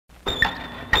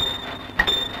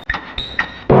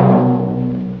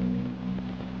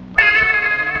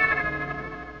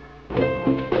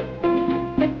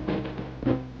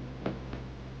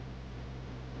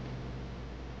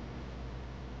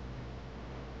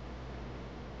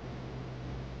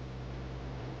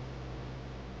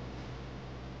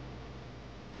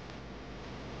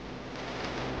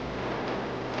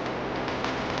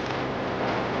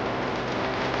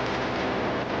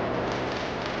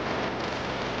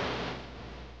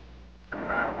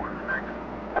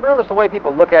Ever notice the way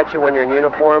people look at you when you're in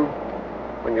uniform?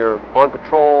 When you're on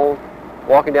patrol,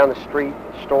 walking down the street,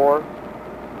 store?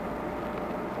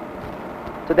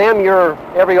 To them, you're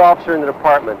every officer in the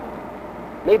department,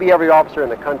 maybe every officer in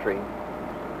the country.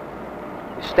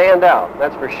 You stand out,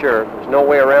 that's for sure. There's no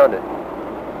way around it.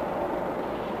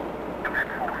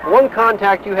 One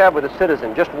contact you have with a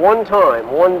citizen, just one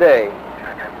time, one day,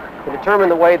 can determine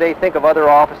the way they think of other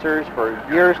officers for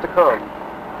years to come,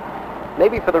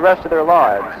 maybe for the rest of their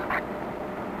lives.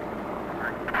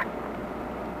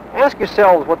 Ask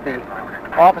yourselves what the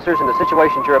officers in the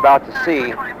situations you're about to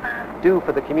see do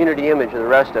for the community image of the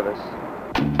rest of us.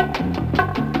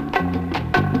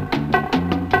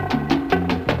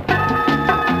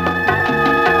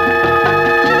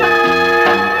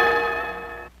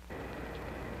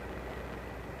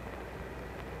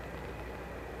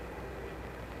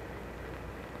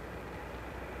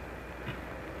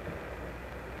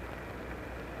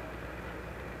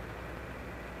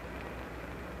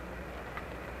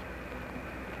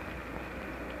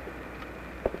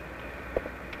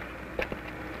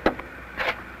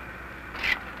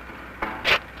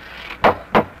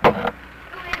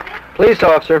 Police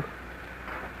officer.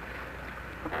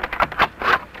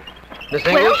 Miss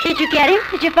English? Well, did you get him?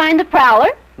 Did you find the prowler?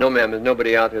 No, ma'am. There's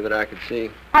nobody out there that I could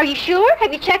see. Are you sure?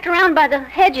 Have you checked around by the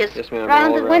hedges? Yes, ma'am.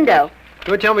 Around the window?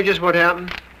 You want to tell me just what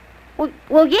happened?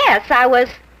 Well, yes. I was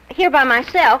here by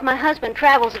myself. My husband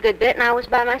travels a good bit, and I was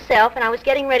by myself, and I was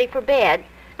getting ready for bed.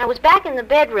 I was back in the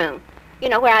bedroom, you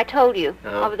know, where I told you,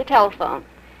 over the telephone.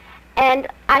 And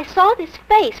I saw this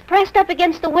face pressed up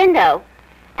against the window,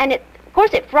 and of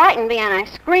course, it frightened me, and I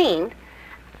screamed.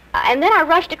 And then I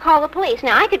rushed to call the police.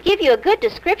 Now, I could give you a good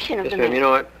description of the man. Yes, ma'am. You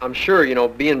know what? I'm sure, you know,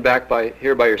 being back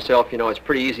here by yourself, you know, it's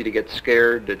pretty easy to get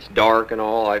scared. It's dark and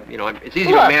all. It's easy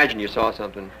to imagine you saw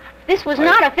something. This was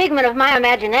not a figment of my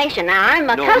imagination. Now, I'm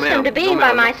accustomed to being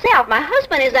by myself. My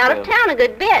husband is out of town a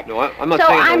good bit. No, I'm not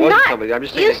saying there wasn't somebody. I'm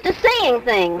just saying used to seeing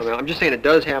things. I'm just saying it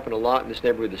does happen a lot in this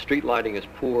neighborhood. The street lighting is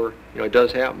poor. You know, it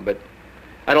does happen, but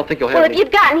I don't think you'll have Well, if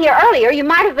you'd gotten here earlier, you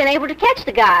might have been able to catch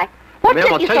the guy. What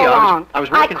took you so long?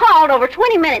 I called over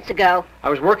 20 minutes ago. I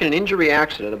was working an injury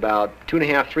accident about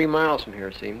 2.5, 3 miles from here,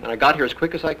 it seemed, and I got here as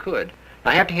quick as I could.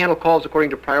 I have to handle calls according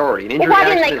to priority. An injury why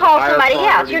didn't they call somebody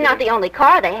else? You're not the only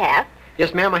car they have.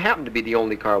 Yes, ma'am, I happen to be the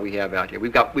only car we have out here.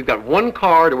 We've got one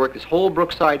car to work this whole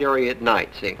Brookside area at night,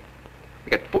 see?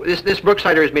 We got this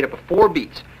Brookside area is made up of 4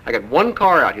 beats. I got one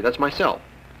car out here, that's myself.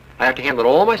 I have to handle it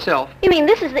all myself. You mean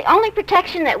this is the only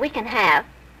protection that we can have?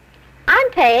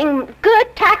 I'm paying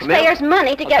good taxpayers'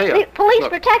 money to get police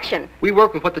protection. We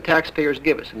work with what the taxpayers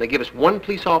give us, and they give us 1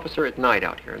 police officer at night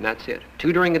out here, and that's it.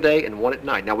 2 during the day and 1 at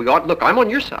night. Now, look, I'm on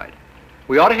your side.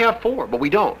 We ought to have 4, but we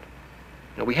don't.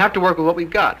 Now, we have to work with what we've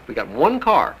got. We got 1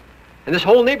 car. And this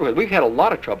whole neighborhood, we've had a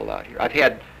lot of trouble out here. I've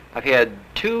had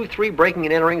 2, 3 breaking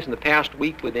and enterings in the past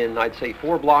week within, I'd say,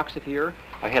 4 blocks of here.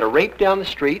 I had a rape down the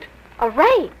street. A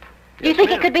rape? Do you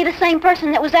think it could be the same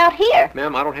person that was out here?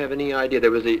 Ma'am, I don't have any idea. There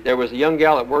was a young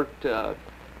gal that worked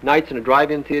nights in a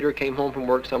drive-in theater, came home from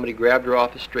work, somebody grabbed her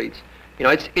off the streets. You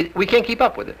know, we can't keep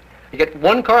up with it. You get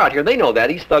 1 car out here, they know that.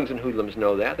 These thugs and hoodlums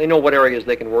know that. They know what areas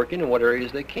they can work in and what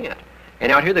areas they can't.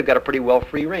 And out here they've got a pretty well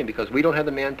free rein because we don't have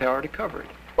the manpower to cover it.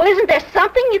 Well, isn't there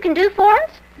something you can do for us?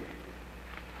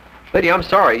 Lady, I'm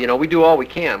sorry. You know, we do all we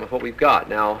can with what we've got.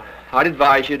 Now, I'd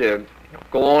advise you to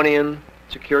go on in,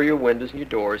 secure your windows and your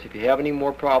doors. If you have any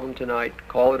more problem tonight,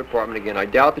 call the department again. I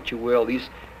doubt that you will. These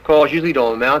calls usually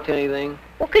don't amount to anything.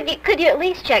 Well, could you at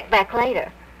least check back later?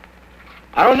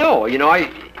 I don't know. You know,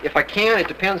 if I can, it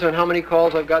depends on how many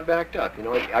calls I've got backed up. You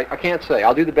know, I can't say.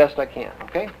 I'll do the best I can.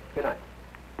 Okay? Good night.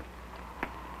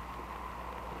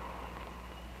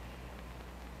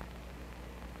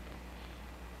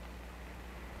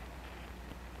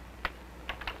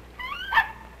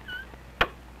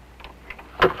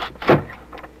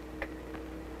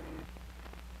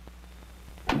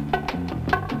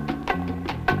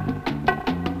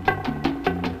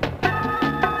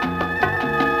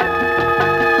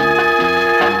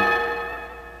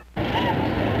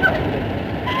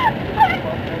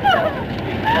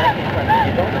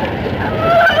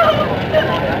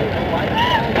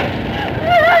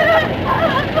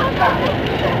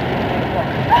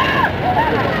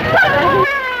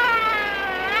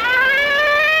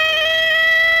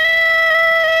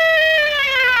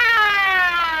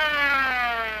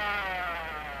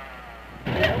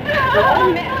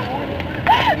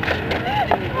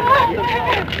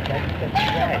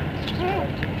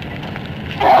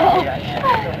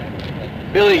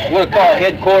 Billy, you want to call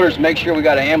headquarters, make sure we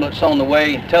got an ambulance on the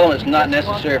way, tell them it's not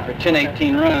necessary for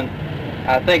 1018 run.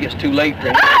 I think it's too late for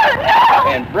him.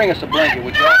 And bring us a blanket,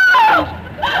 would you?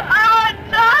 Oh,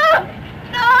 no!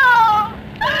 No!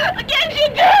 Can't you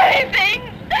do anything?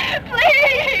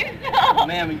 Please, no!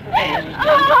 Ma'am,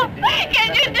 Oh,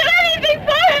 can't you do anything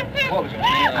for him? what was it,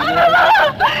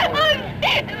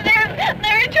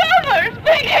 They're drummers,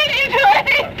 but can you do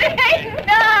anything?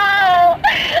 No!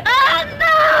 Oh,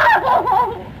 no!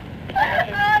 Oh,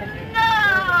 no!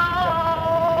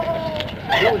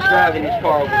 Who was driving this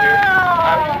car over here? I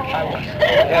was.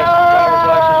 Yes, driver's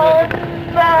license with you?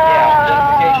 Yeah,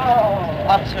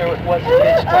 identification. Officer, it was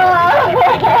his car.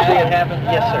 Did you see it happen?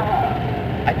 Yes, sir.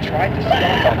 I tried to stop,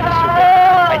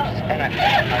 officer, but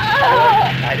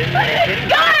I didn't want to hit him.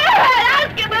 Go ahead!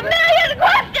 Ask him a million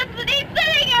questions and he's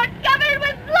sitting here covered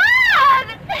with blood!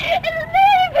 It's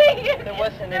leaving! There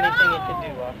wasn't anything you could do,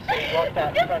 officer. He walked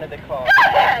out in front of the car. Go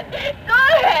ahead! Go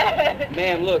ahead!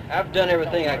 Ma'am, look, I've done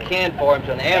everything I can for him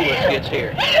till an ambulance gets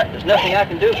here. There's nothing I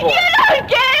can do for him. You don't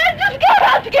care! Just go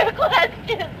out to give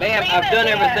questions! Ma'am, I've done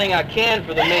everything I can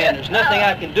for the man. There's nothing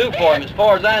I can do for him. As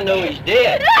far as I know, he's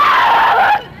dead. No!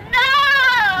 No!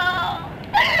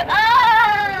 Oh!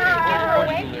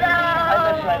 I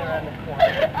live right around the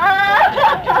corner.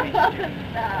 Oh!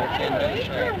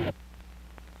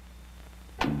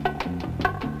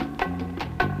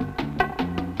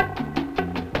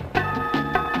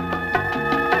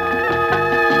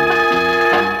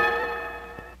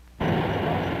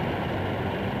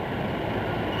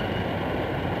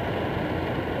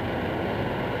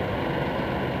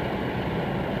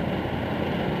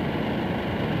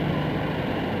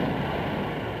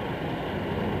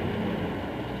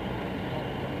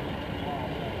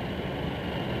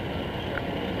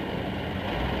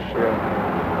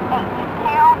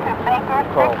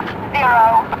 Call.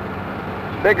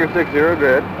 Baker 60,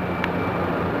 good.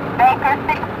 Baker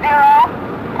 60,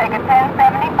 take a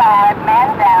 1075,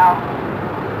 man down.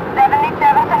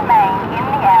 77th and Main, in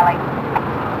the alley.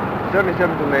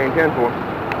 77th and Main, 10-4.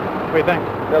 What do you think?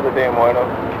 Another damn wino.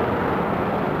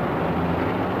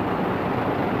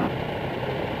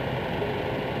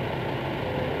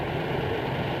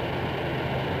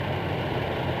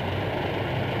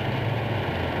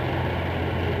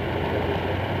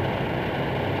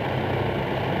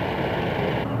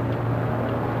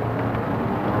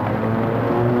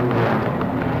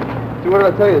 What did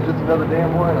I tell you? It's just another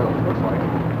damn wino. Looks like.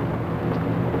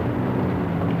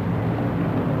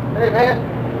 Hey, man,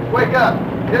 wake up.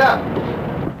 Get up.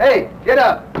 Hey, get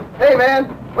up. Hey, man,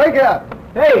 wake up.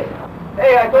 Hey,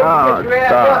 I told you to get your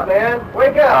ass up, man.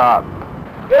 Wake up.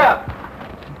 Get up.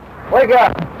 Wake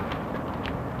up.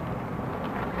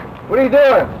 What are you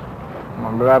doing?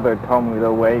 My brother told me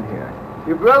to wait here.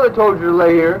 Your brother told you to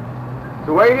lay here.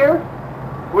 To wait here?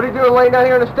 What are you doing laying down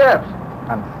here on the steps?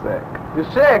 I'm sick. You're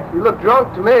sick. You look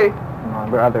drunk to me. My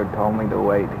brother told me to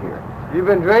wait here. You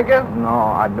been drinking? No,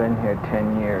 I've been here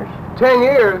 10 years. 10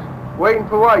 years? Waiting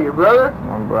for what? Your brother?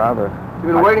 My brother.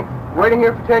 You've been waiting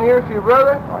here for 10 years for your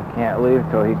brother? I can't leave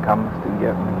till he comes to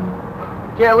get me.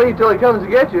 You can't leave till he comes to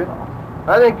get you.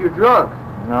 I think you're drunk.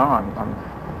 No, I'm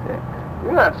sick.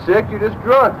 You're not sick. You're just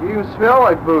drunk. You even smell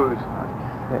like booze. I'm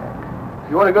sick.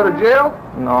 You want to go to jail?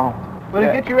 No. Well,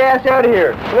 then get your ass out of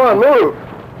here. Come on, move.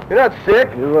 You're not sick.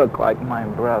 You look like my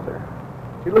brother.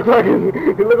 You look like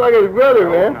his brother,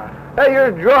 man. Hey,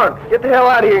 you're drunk. Get the hell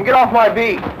out of here and get off my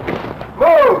beat.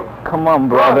 Move! Come on,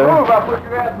 brother. Move, I'll put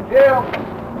your ass in jail.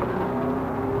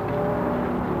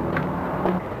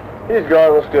 He's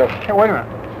gone, let's go. Hey, wait a minute.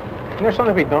 Isn't there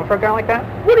something to be done for a guy like that?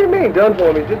 What do you mean, done for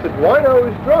him? He's just a wino,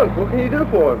 he's drunk. What can you do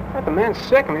for him? The man's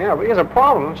sick. I mean, yeah, but he has a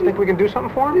problem. Don't you think we can do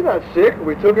something for him? He's not sick.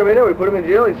 We took him in there, we put him in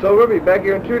jail, he's sober, he'll be back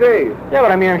here in 2 days. Yeah,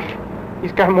 but I mean,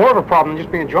 he's got more of a problem than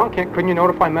just being drunk. Couldn't you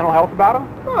notify mental health about him?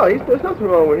 Oh, there's nothing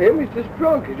wrong with him. He's just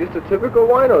drunk. He's just a typical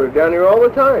wino. They're down here all the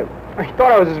time. He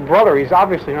thought I was his brother. He's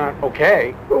obviously not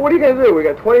okay. Well, what are you going to do? We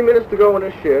got 20 minutes to go on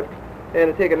this shift, and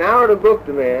it'd take an hour to book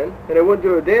the man, and it wouldn't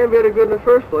do a damn bit of good in the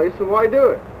first place, so why do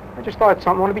it? I just thought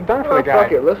something wanted to be done for Oh, the guy.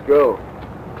 fuck it. Let's go.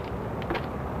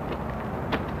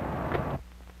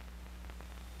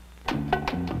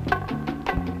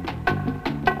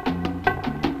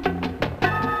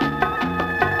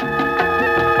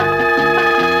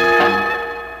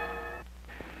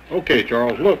 Okay,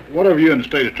 Charles, look, whatever you and the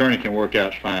state attorney can work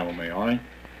out's fine with me, all right?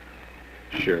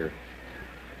 Sure.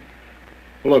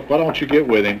 Well, look, why don't you get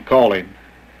with him, call him.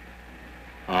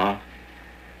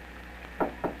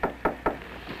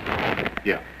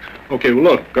 Yeah. Okay, well,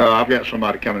 look, I've got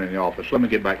somebody coming in the office. Let me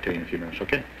get back to you in a few minutes,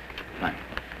 okay? Thanks.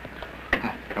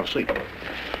 Have a seat. Can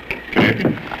I help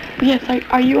you? Yes,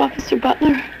 are you Officer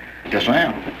Butler? Yes, I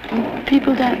am.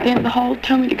 People down in the hall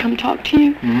told me to come talk to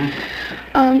you.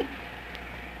 Mm-hmm.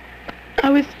 I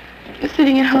was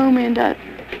sitting at home and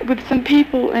with some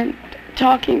people, and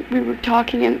talking. We were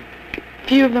talking, and a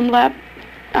few of them left.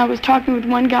 I was talking with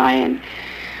one guy, and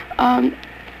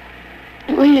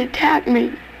well, he attacked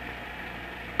me.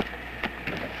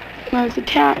 I was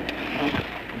attacked.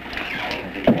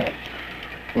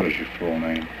 What is your full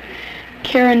name?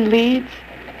 Karen Leeds,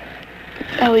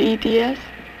 Leeds.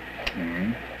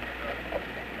 Mm-hmm.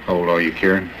 How old are you,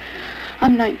 Karen?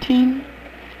 I'm 19.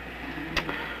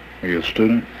 Are you a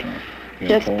student?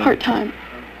 Yes, part-time.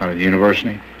 Out of the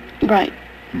university? Right.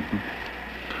 Mm-hmm.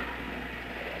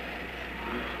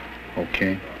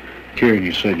 Okay. Karen,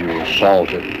 you said you were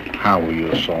assaulted. How were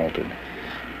you assaulted?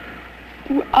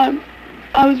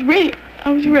 I was raped.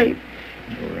 You were raped.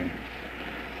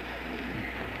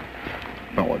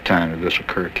 About what time did this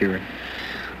occur, Karen?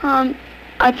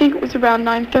 I think it was around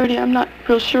 9:30. I'm not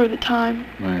real sure of the time.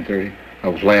 9:30?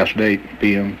 That was last date,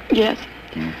 p.m.? Yes.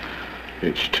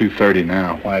 It's 2:30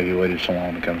 now. Why have you waited so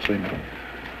long to come see me?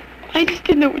 I just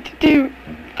didn't know what to do.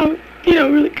 I was,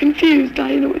 really confused. I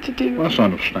didn't know what to do. Well, that's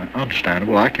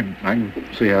understandable. I can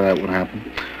see how that would happen.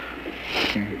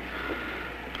 Okay.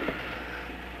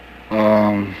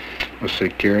 Let's see,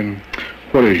 Karen.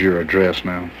 What is your address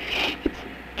now? It's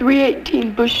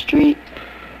 318 Bush Street.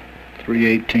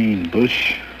 318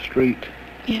 Bush Street?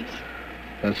 Yes.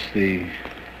 That's the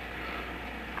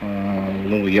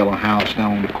little yellow house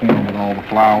down on the corner with all the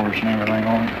flowers and everything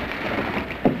on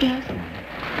it? Yes.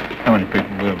 How many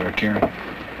people live there, Karen?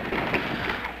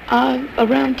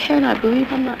 Around 10, I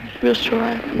believe. I'm not real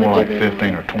sure. More like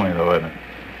 15 or 20, though, isn't it?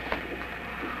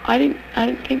 I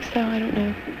didn't think so. I don't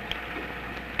know.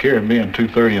 Karen, being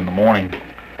 2:30 in the morning,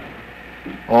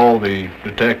 all the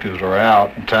detectives are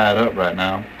out and tied up right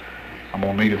now. I'm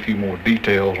going to need a few more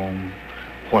details on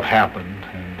what happened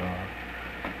and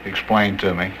explain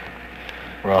to me,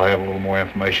 or I'll have a little more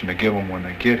information to give them when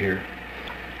they get here.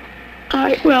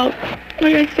 Well,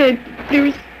 like I said, there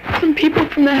was some people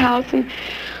from the house, and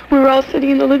we were all sitting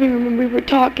in the living room, and we were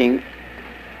talking,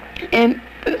 and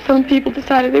some people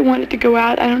decided they wanted to go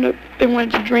out. I don't know if they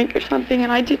wanted to drink or something,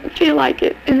 and I didn't feel like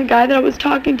it, and the guy that I was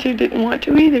talking to didn't want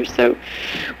to either, so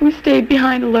we stayed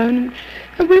behind alone,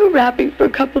 and we were rapping for a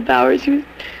couple of hours. He was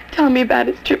telling me about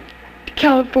his trip to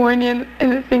California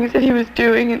and the things that he was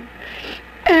doing, and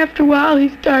after a while he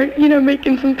started,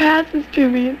 making some passes to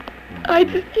me, and I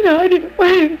just, I didn't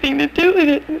want anything to do with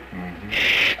it.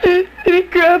 And he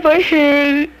grabbed my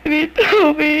hair, and he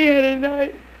told me he had a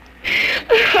knife.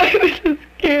 I was so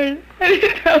scared. I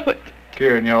didn't know what to do.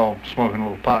 Karen, y'all smoking a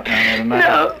little pot down there tonight?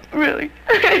 No, really.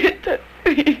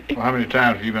 Well, how many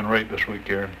times have you been raped this week,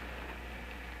 Karen?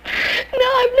 No,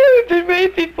 I've never been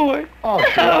raped before. Oh,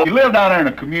 sure. You live down there in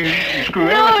a community. You screw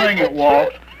everything that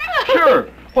walks. No. Sure.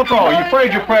 What's wrong? You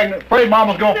afraid you're pregnant? Afraid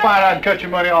Mama's going to find out and cut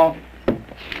your money off?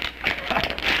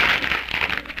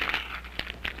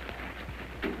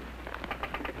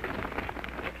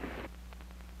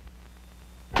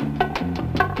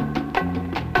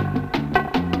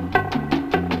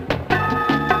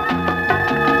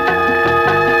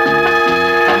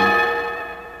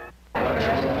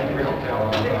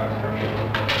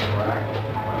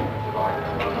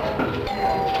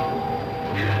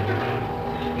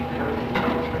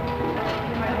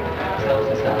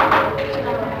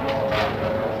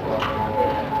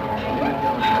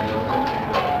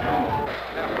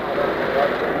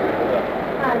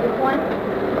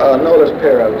 No, there's a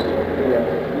pair of us.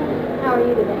 How are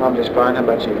you today? I'm just fine. How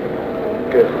about you?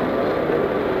 Good.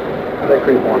 How'd they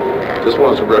creep on? Just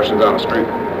wanted some Russians down the street.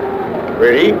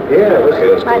 Ready? Yeah, let's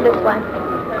go. Right this way.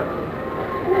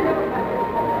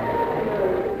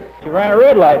 She ran a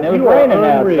red light and it was raining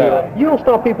outside. You don't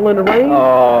stop people in the rain.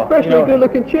 Oh, Especially a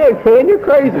good-looking chick, man. You're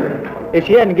crazy. If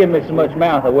she hadn't given me so much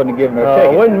mouth, I wouldn't have given her a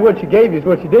ticket. Wasn't what she gave you, it's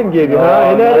what she didn't give you,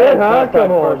 huh? Ain't that it, huh?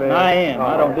 Come on, man. I am.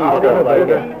 I don't do stuff like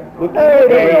that. Hey,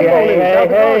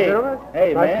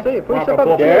 nice man. to see you. Put yourself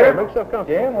up there. Make yourself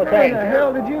comfortable. Jim, what's What the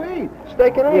hell did you eat?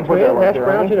 Steak and eggs, man. Hash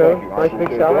browns, nice big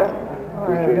salad.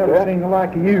 I've never seen the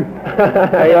like of you.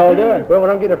 How y'all doing? Well, when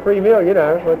I'm getting a free meal,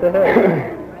 what the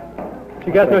heck?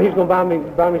 You guys know he's going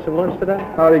to buy me some lunch today?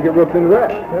 How did he get roped into that?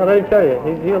 Well, let me tell you,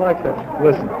 he likes that.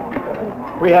 Listen,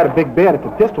 we had a big bet at the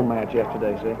pistol match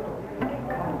yesterday, see?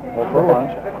 Well, for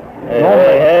lunch.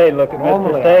 Hey, look at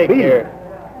Mr. Steak here.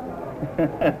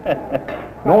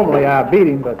 Normally I beat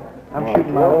him, but I'm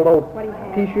shooting my old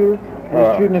pea shooter, and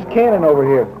he's shooting his cannon over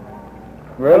here.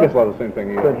 Really? I guess a lot of the same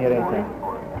thing you couldn't hit anything.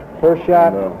 First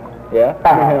shot, Yeah?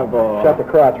 Shut the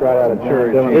crotch right out of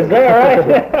Cherry. Is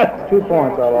that right? 2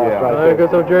 points I lost right There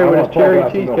goes old Jerry with his cherry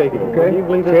cheesecake. Okay? Can you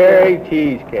believe this? Cherry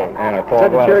cheesecake. And a Is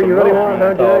that the cherry you really want,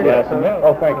 huh, Jerry?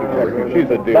 Oh, thank you, Jackie.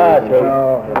 She's a dear. Bye,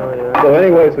 Toby. So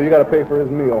anyway, so you got to pay for his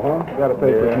meal, huh? You got to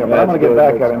pay for his meal. But I'm going to get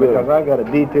back at him because I got a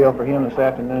detail for him this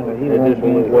afternoon that he won't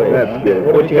believe. That's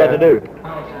good. What you got to do?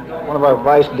 One of our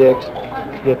vice dicks,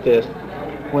 get this,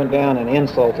 went down and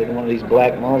insulted one of these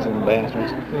black Muslim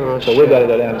bastards. Oh, So we got to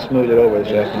go down and smooth it over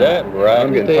this afternoon. That right?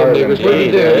 I'm getting Damn tired of niggers. What did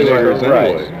he do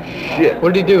anyway? Shit.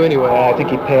 What did he do anyway? I think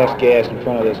he passed gas in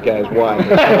front of this guy's wife.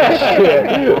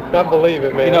 I believe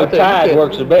it, man. You know, I tell Tide can't-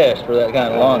 works the best for that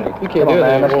kind of laundry. You can't do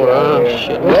that anymore. Oh,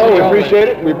 shit. Well, we appreciate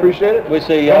it. We appreciate it. We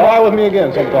see Come by y'all. with me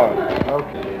again sometime.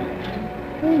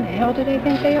 Who the hell do they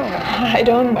think they are? I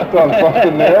don't know. That's on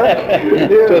something there.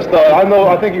 Just,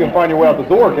 I think you can find your way out the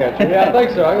door, can't you? Yeah, I think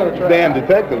so. I'm going to try. Damn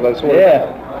detective, that's what.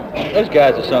 Yeah. Those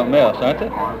guys are something else, aren't they?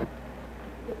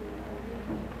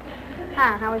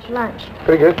 Hi, how was your lunch?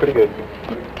 Pretty good, pretty good.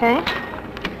 Okay.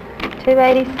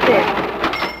 286.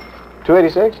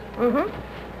 286? Mm-hmm.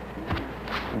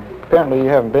 Apparently you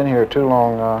haven't been here too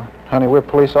long, honey. We're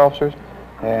police officers,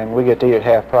 and we get to eat at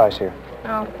half price here.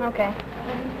 Oh, okay.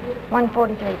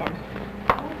 143 then.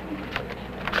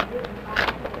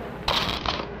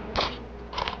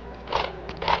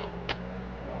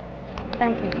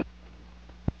 Thank you.